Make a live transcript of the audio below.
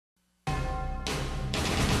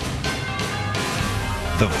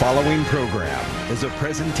The following program is a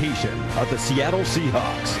presentation of the Seattle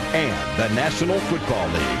Seahawks and the National Football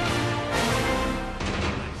League.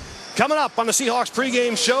 Coming up on the Seahawks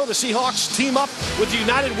pregame show, the Seahawks team up with the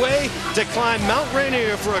United Way to climb Mount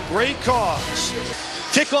Rainier for a great cause.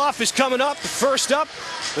 Kickoff is coming up. First up,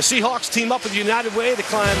 the Seahawks team up with the United Way to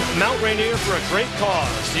climb Mount Rainier for a great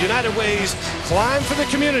cause. The United Way's Climb for the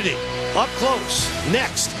Community. Up close,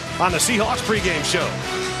 next on the Seahawks pregame show.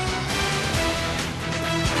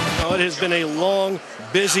 It has been a long,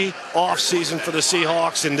 busy offseason for the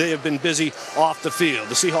Seahawks, and they have been busy off the field.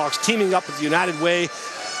 The Seahawks teaming up with the United Way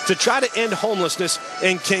to try to end homelessness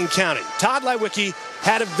in King County. Todd Lewicki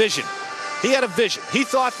had a vision. He had a vision. He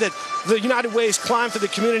thought that the United Way's Climb for the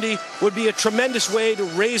Community would be a tremendous way to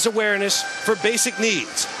raise awareness for basic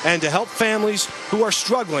needs and to help families who are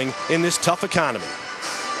struggling in this tough economy.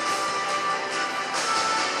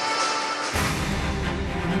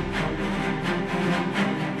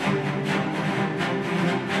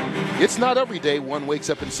 It's not every day one wakes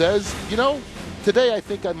up and says, you know, today I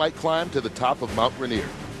think I might climb to the top of Mount Rainier.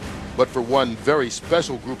 But for one very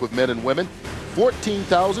special group of men and women,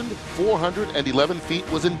 14,411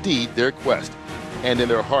 feet was indeed their quest. And in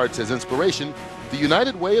their hearts as inspiration, the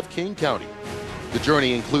United Way of King County. The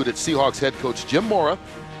journey included Seahawks head coach Jim Mora,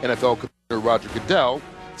 NFL Commissioner Roger Goodell,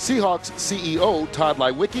 Seahawks CEO Todd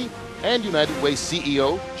Lewicki, and United Way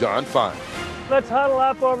CEO John Fine. Let's huddle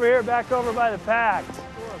up over here, back over by the pack.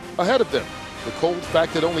 Ahead of them, the cold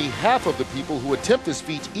fact that only half of the people who attempt this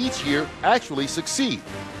feat each year actually succeed.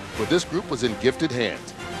 But this group was in gifted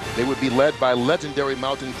hands. They would be led by legendary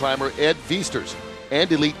mountain climber Ed Viesturs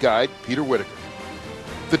and elite guide Peter Whitaker.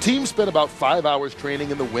 The team spent about 5 hours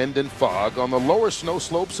training in the wind and fog on the lower snow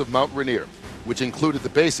slopes of Mount Rainier, which included the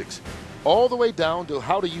basics, all the way down to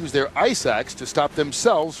how to use their ice axe to stop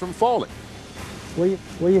themselves from falling. What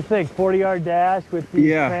do you think? 40-yard dash with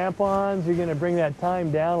these crampons? You're going to bring that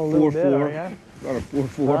time down a little bit, are you? About a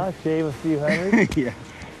 4.4. Shave a few hundred? Yeah.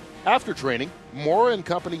 After training, Mora and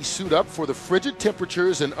company suit up for the frigid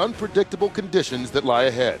temperatures and unpredictable conditions that lie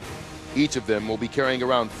ahead. Each of them will be carrying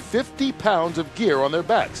around 50 pounds of gear on their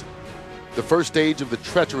backs. The first stage of the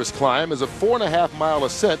treacherous climb is a 4.5-mile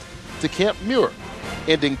ascent to Camp Muir,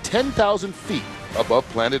 ending 10,000 feet above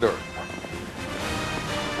planet Earth.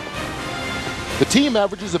 The team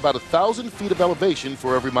averages about 1,000 feet of elevation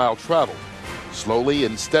for every mile traveled. Slowly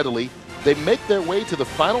and steadily, they make their way to the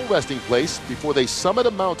final resting place before they summit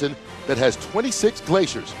a mountain that has 26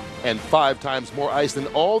 glaciers and 5 times more ice than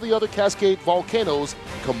all the other Cascade volcanoes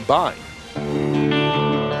combined.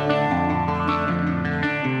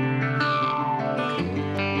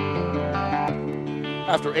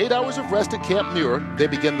 After 8 hours of rest at Camp Muir, they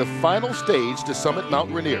begin the final stage to summit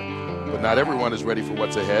Mount Rainier. But not everyone is ready for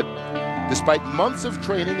what's ahead. Despite months of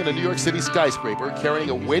training in a New York City skyscraper carrying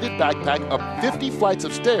a weighted backpack up 50 flights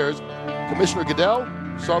of stairs, Commissioner Goodell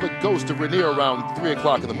saw the ghost of Rainier around 3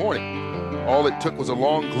 o'clock in the morning. All it took was a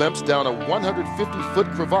long glimpse down a 150-foot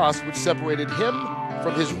crevasse which separated him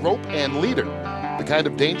from his rope and leader, the kind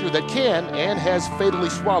of danger that can and has fatally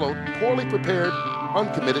swallowed poorly prepared,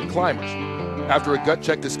 uncommitted climbers. After a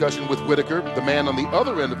gut-check discussion with Whitaker, the man on the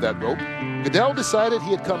other end of that rope, Goodell decided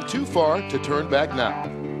he had come too far to turn back now.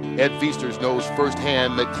 Ed Viesturs knows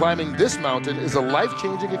firsthand that climbing this mountain is a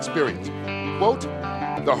life-changing experience. Quote,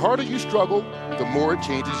 "The harder you struggle, the more it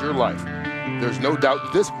changes your life." There's no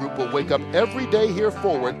doubt this group will wake up every day here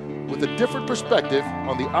forward with a different perspective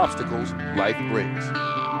on the obstacles life brings.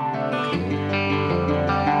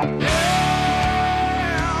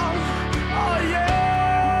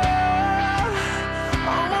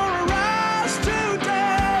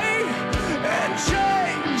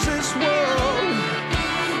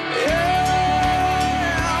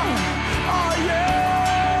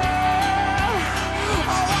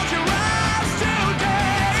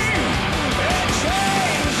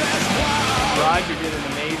 Roger did an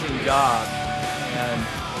amazing job, and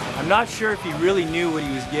I'm not sure if he really knew what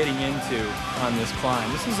he was getting into on this climb.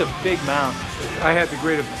 This is a big mountain. I had the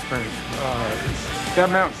greatest experience. That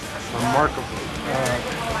mountain, remarkable.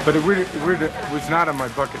 But it really was not on my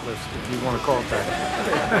bucket list, if you want to call it that.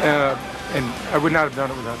 And I would not have done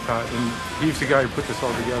it without Todd. And he's the guy who put this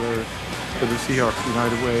all together for the Seahawks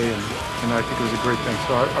United Way, and I think it was a great thing.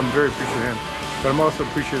 So I'm very appreciative of him. But I'm also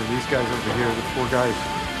appreciative of these guys over here, the 4 guys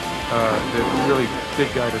that really did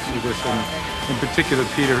guide us through this, and in particular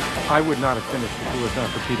Peter. I would not have finished if it was not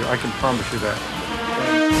for Peter. I can promise you that.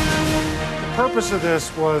 The purpose of this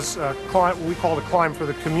was what we called a climb for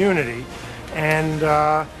the community, and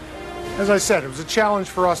as I said, it was a challenge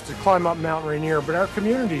for us to climb up Mount Rainier, but our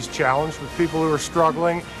community's challenged with people who are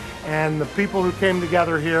struggling, And the people who came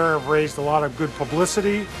together here have raised a lot of good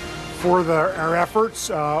publicity for our efforts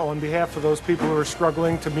on behalf of those people who are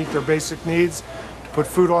struggling to meet their basic needs, to put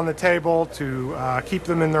food on the table, to keep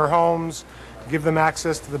them in their homes, give them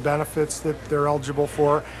access to the benefits that they're eligible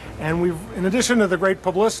for. And in addition to the great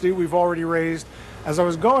publicity, we've already raised, as I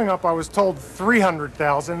was going up, I was told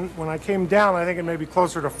 300,000. When I came down, I think it may be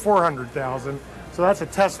closer to 400,000. So that's a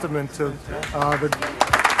testament to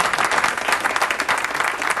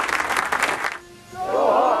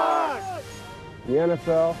the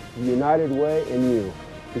NFL, the United Way, and you.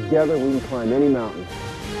 Together we can climb any mountain.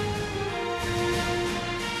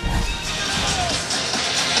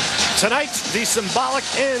 Tonight, the symbolic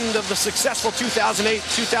end of the successful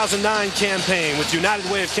 2008-2009 campaign with United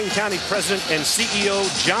Way of King County President and CEO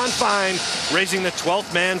John Fine raising the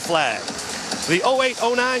 12th man flag. The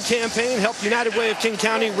 08-09 campaign helped United Way of King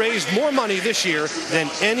County raise more money this year than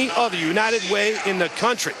any other United Way in the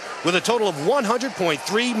country, with a total of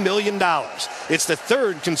 $100.3 million. It's the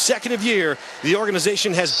third consecutive year the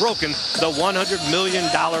organization has broken the $100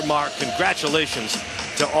 million mark. Congratulations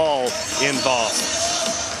to all involved.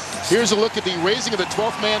 Here's a look at the raising of the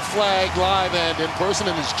 12th man flag live and in person,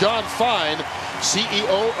 and it's John Fine,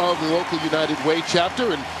 CEO of the local United Way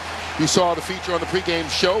chapter. And you saw the feature on the pregame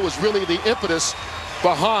show was really the impetus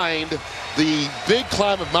behind the big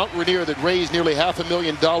climb of Mount Rainier that raised nearly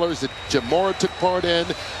 $500,000 that Jim Mora took part in,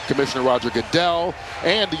 Commissioner Roger Goodell,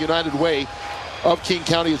 and the United Way of King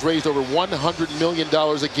County has raised over $100 million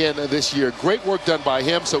again this year. Great work done by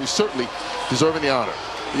him, so he's certainly deserving the honor.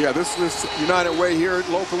 Yeah, this United Way here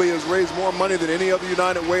locally has raised more money than any other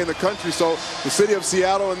United Way in the country. So the city of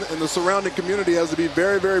Seattle and the surrounding community has to be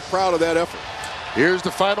very, very proud of that effort. Here's the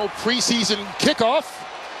final preseason kickoff.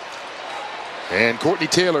 And Courtney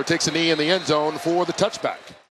Taylor takes a knee in the end zone for the touchback.